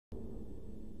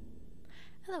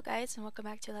Hello guys and welcome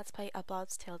back to Let's Play A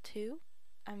Blob's Tale 2.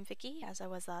 I'm Vicky, as I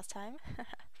was last time.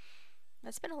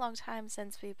 It's been a long time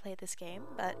since we played this game,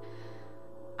 but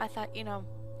I thought,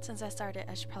 since I started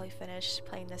I should probably finish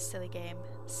playing this silly game.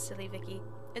 Silly Vicky.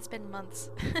 It's been months.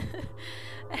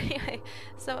 Anyway,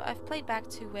 so I've played back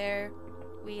to where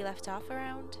we left off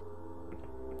around.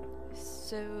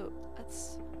 So,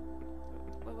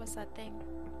 what was that thing?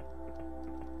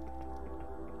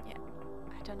 Yeah,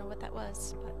 I don't know what that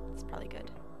was, but it's probably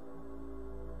good.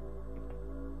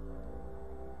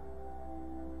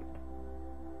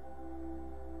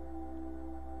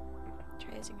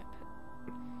 Try using E.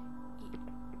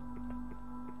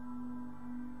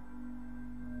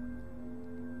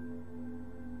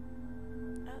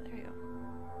 Oh, there we go.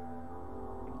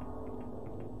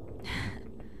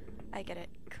 I get it.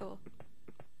 Cool.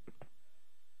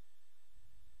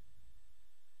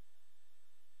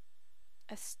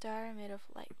 A star made of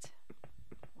light.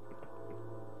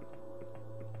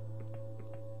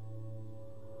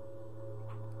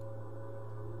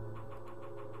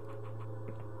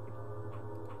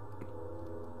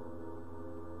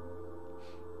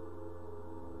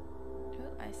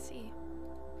 Oh, I see.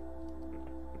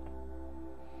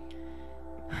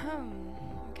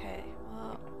 Okay,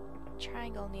 well,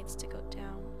 triangle needs to go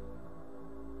down.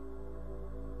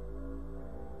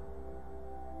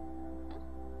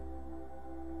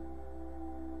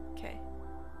 Okay.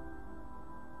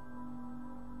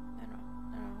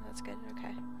 No, that's good,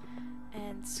 okay.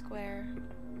 And square,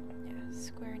 yeah,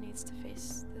 square needs to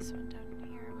face this one down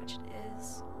here, which it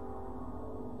is.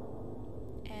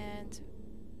 And,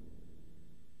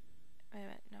 wait a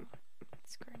minute, no.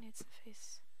 Square needs to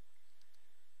face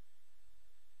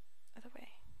other way.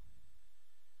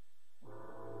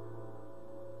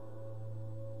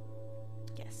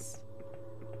 Yes.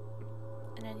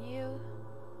 And then you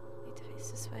need to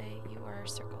face this way. You are a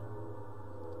circle.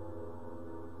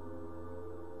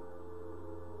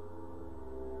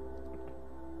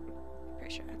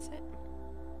 Pretty sure that's it.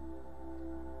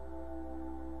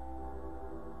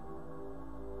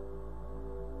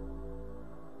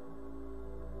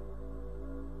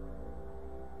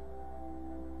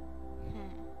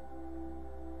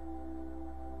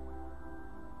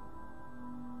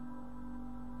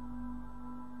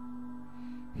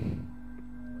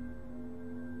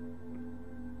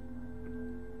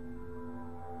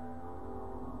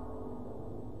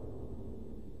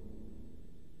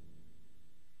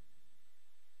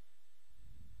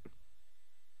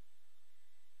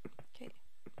 Okay.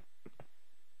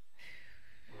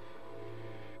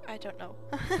 I don't know.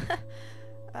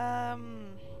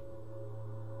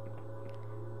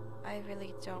 I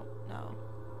really don't know.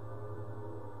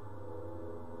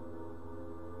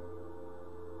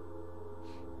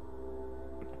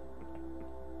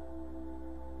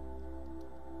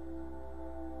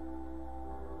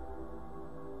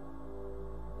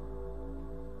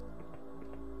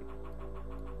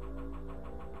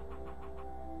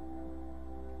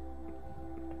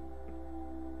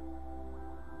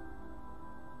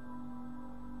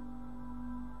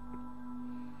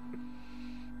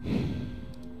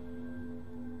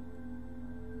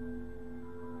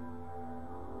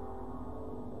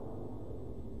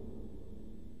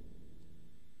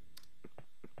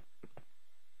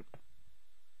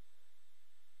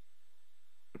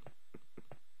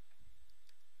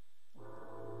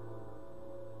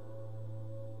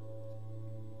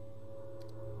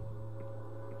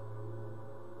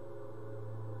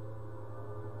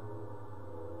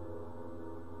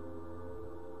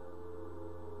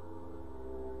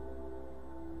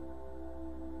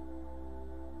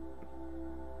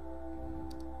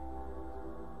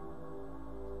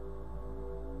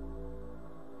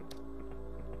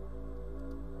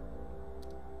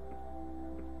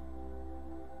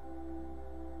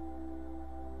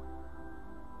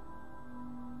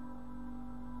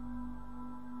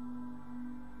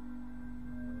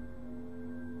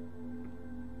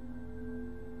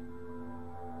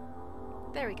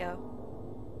 There we go.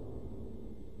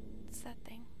 What's that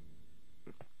thing?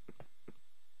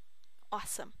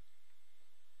 Awesome.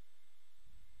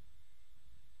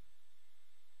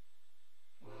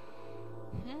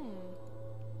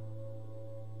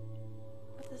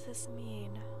 What does this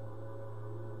mean?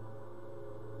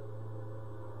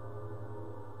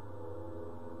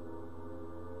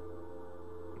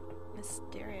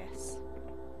 Mysterious.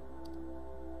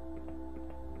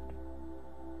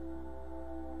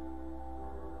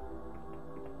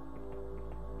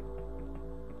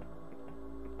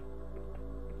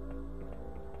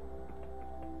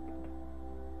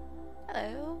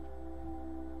 Hello.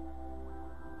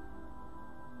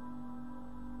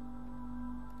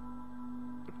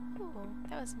 Ooh.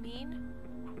 that was mean.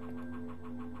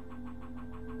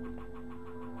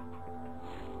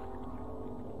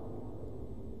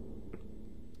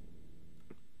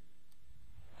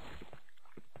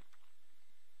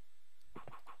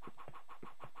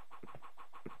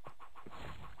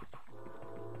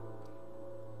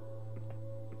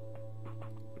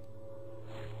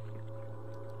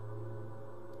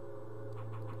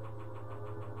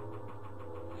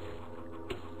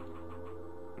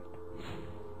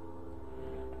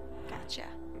 Gotcha.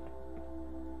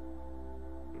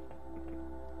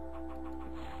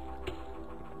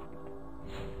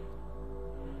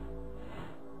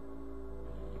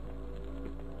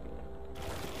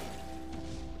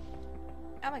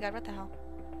 Oh my god, what the hell?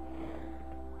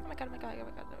 Oh my god, oh my god, oh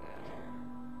my god, oh my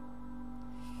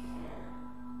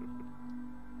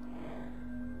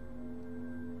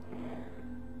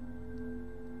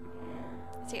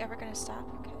god. Is he ever gonna stop?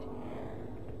 Okay.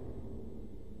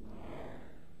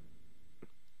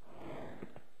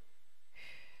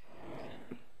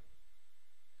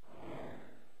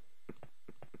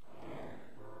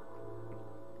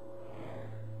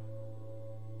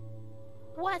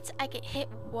 What? I get hit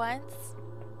once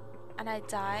and I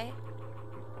die?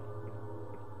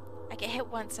 I get hit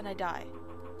once and I die.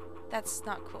 That's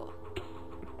not cool.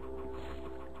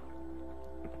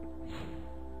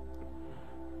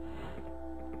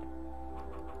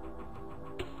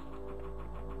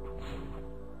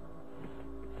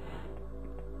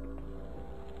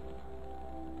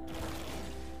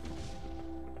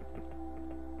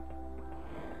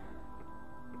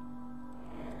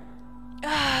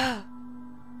 Ugh.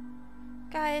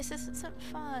 Guys, this isn't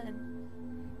fun.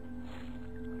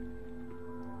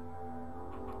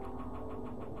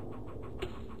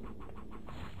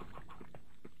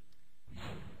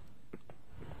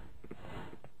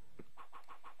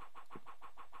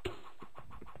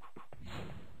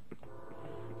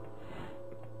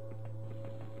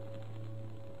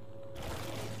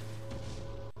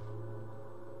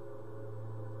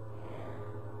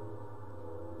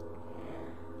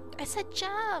 I said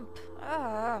jump!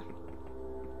 Ugh.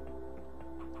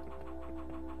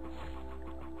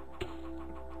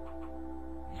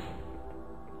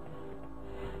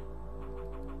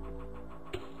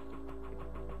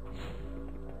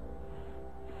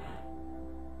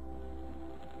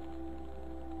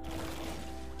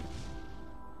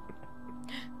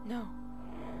 No.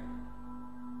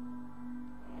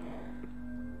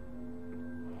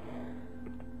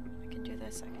 I can do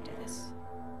this, I can do this.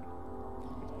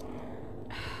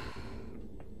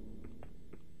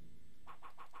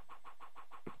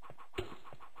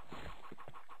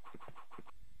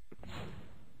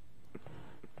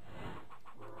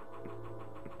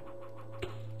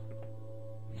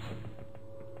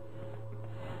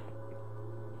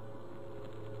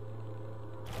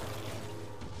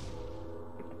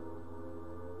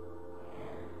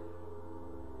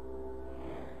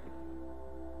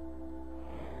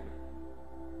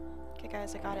 Okay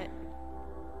guys, I got it.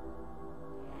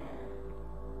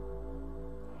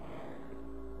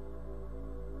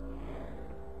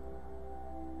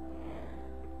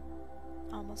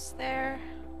 Almost there.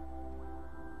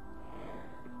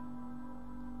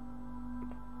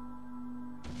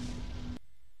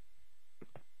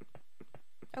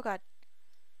 Oh god.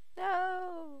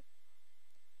 No!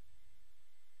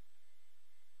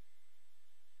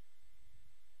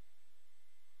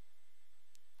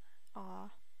 Aw.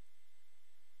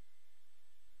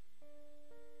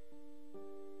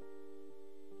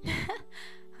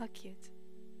 How cute.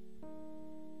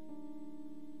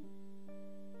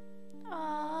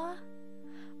 Aww.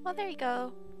 Well, there you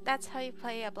go. That's how you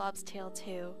play a Blob's Tale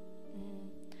 2.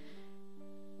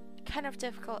 Kind of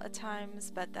difficult at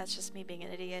times, but that's just me being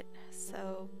an idiot.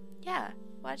 So, yeah.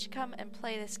 Why don't you come and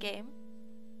play this game?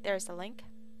 There's the link.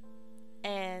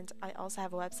 And I also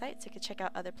have a website so you can check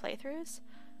out other playthroughs.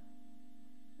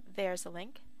 There's a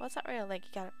link. Well, it's not really a link.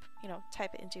 You gotta,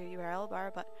 type it into your URL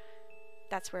bar, but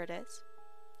that's where it is.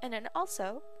 And then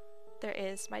also, there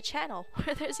is my channel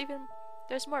where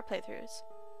there's more playthroughs.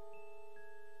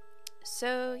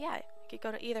 So yeah, you could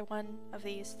go to either one of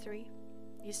these three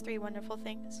wonderful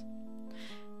things.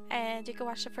 And you can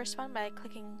watch the first one by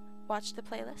clicking watch the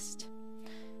playlist.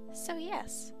 So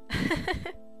yes.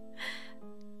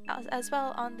 As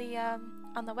well, on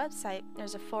the website,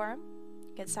 there's a forum.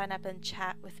 You can sign up and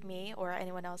chat with me or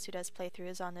anyone else who does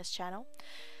playthroughs on this channel.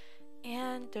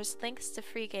 And there's links to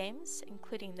free games,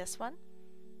 including this one.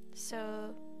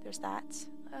 So there's that.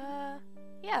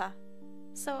 Yeah.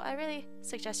 So I really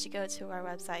suggest you go to our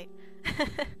website.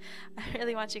 I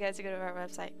really want you guys to go to our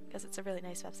website because it's a really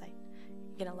nice website.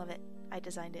 You're gonna love it. I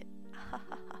designed it.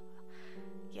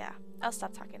 Yeah. I'll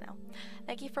stop talking now.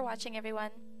 Thank you for watching,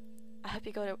 everyone. I hope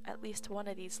you go to at least one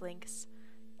of these links.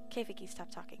 Okay, Vicky, stop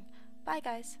talking. Bye,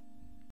 guys.